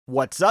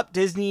What's up,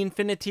 Disney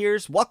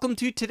Infiniteers? Welcome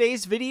to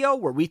today's video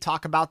where we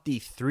talk about the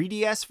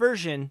 3DS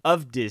version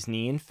of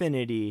Disney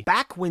Infinity.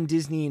 Back when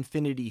Disney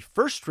Infinity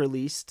first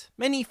released,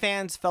 many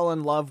fans fell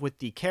in love with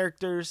the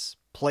characters,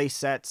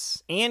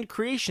 playsets, and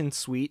creation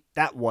suite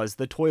that was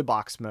the Toy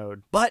Box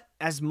mode. But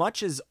as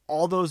much as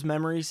all those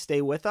memories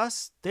stay with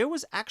us, there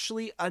was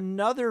actually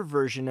another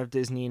version of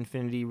Disney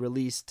Infinity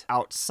released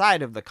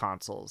outside of the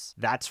consoles.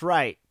 That's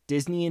right.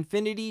 Disney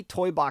Infinity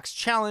Toy Box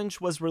Challenge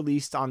was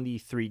released on the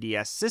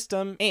 3DS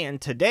system, and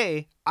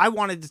today I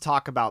wanted to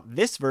talk about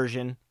this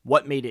version,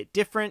 what made it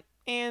different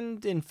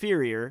and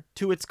inferior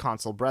to its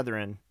console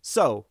brethren.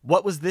 So,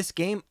 what was this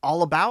game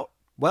all about?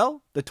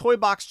 Well, the Toy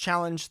Box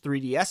Challenge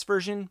 3DS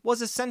version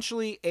was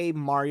essentially a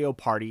Mario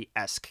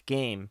Party-esque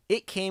game.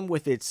 It came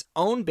with its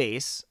own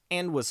base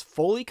and was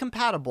fully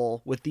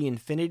compatible with the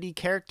Infinity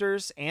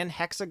characters and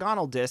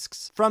hexagonal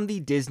discs from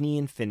the Disney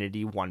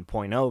Infinity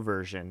 1.0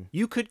 version.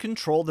 You could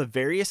control the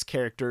various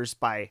characters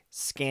by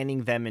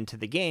scanning them into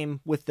the game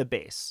with the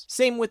base.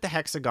 Same with the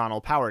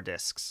hexagonal power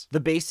discs. The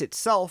base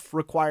itself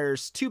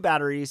requires 2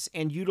 batteries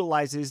and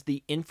utilizes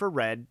the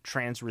infrared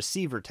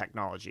transceiver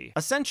technology.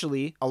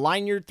 Essentially,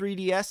 align your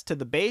 3DS to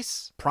the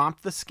base,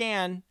 prompt the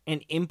scan,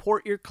 and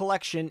import your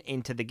collection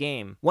into the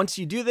game. Once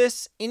you do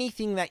this,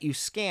 anything that you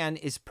scan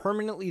is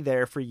permanently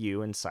there for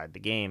you inside the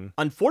game.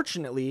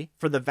 Unfortunately,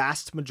 for the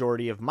vast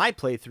majority of my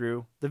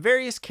playthrough, the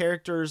various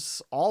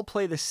characters all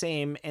play the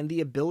same and the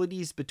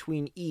abilities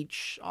between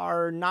each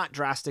are not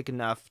drastic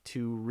enough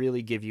to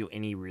really give you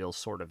any real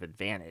sort of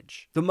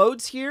advantage. The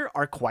modes here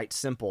are quite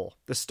simple.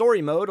 The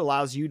story mode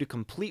allows you to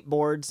complete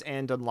boards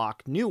and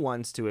unlock new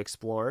ones to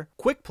explore.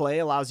 Quick play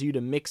allows you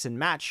to mix and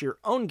match your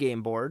own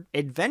game board.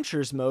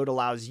 Adventures mode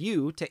allows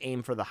you to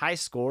aim for the high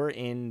score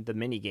in the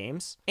mini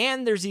games.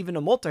 And there's even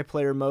a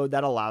multiplayer mode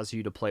that allows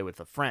you to play with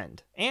a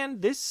friend.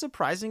 And this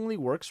surprisingly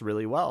works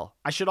really well.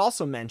 I should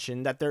also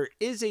mention that there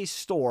is a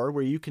store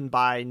where you can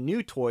buy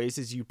new toys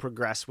as you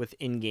progress with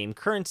in-game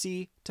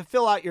currency to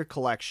fill out your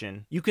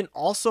collection. You can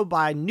also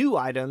buy new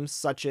items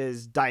such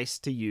as dice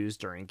to use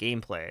during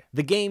gameplay.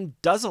 The game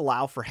does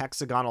allow for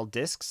hexagonal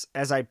discs,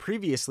 as I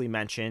previously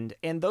mentioned,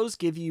 and those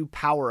give you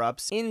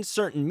power-ups in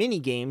certain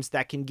mini-games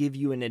that can give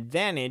you an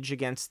advantage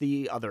against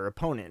the other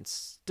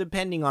opponents,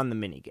 depending on the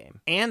minigame.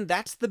 And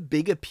that's the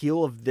big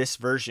appeal of this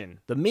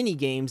version, the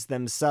minigames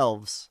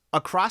themselves.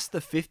 Across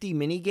the 50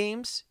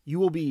 minigames, you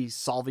will be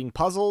solving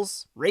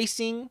puzzles,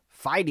 racing,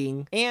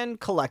 fighting, and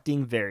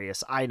collecting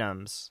various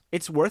items.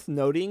 It's worth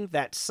noting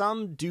that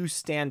some do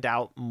stand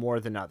out more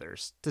than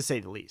others, to say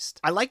the least.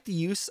 I like the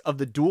use of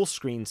the dual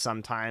screen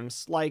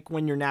sometimes, like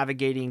when you're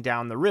navigating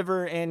down the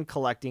river and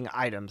collecting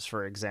items,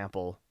 for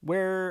example,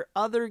 where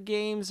other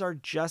games are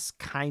just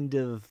kind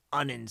of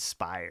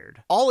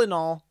uninspired. All in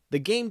all, the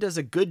game does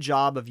a good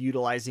job of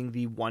utilizing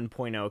the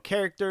 1.0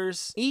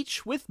 characters,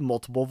 each with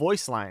multiple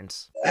voice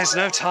lines. There's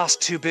no task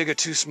too big or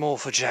too small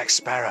for Jack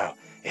Sparrow,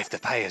 if the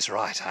pay is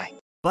right, eh?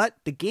 But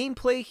the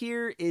gameplay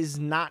here is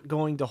not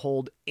going to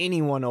hold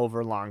anyone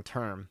over long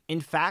term.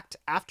 In fact,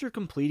 after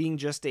completing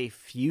just a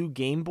few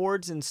game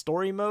boards in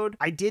story mode,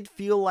 I did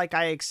feel like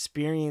I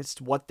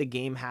experienced what the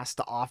game has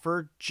to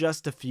offer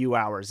just a few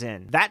hours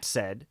in. That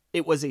said,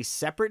 it was a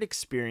separate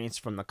experience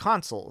from the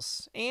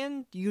consoles,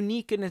 and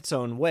unique in its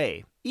own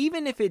way,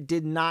 even if it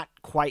did not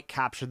quite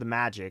capture the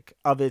magic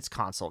of its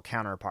console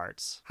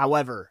counterparts.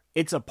 However,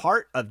 it's a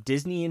part of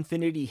Disney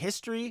Infinity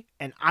history,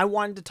 and I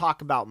wanted to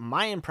talk about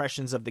my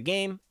impressions of the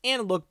game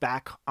and look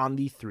back on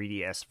the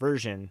 3DS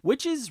version,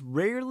 which is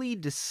rarely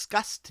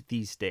discussed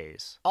these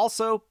days.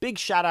 Also, big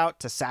shout out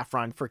to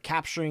Saffron for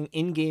capturing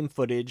in-game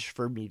footage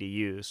for me to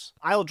use.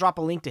 I'll drop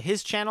a link to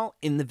his channel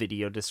in the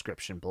video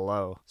description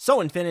below.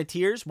 So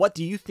Infiniteers, what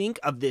do you think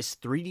of this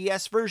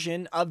 3DS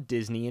version of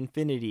Disney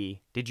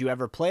Infinity? Did you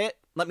ever play it?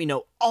 Let me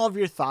know all of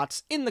your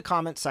thoughts in the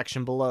comment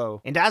section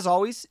below. And as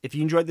always, if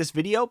you enjoyed this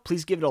video,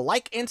 please give it a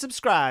like and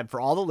subscribe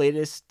for all the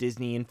latest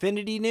Disney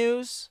Infinity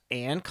news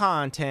and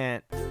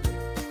content.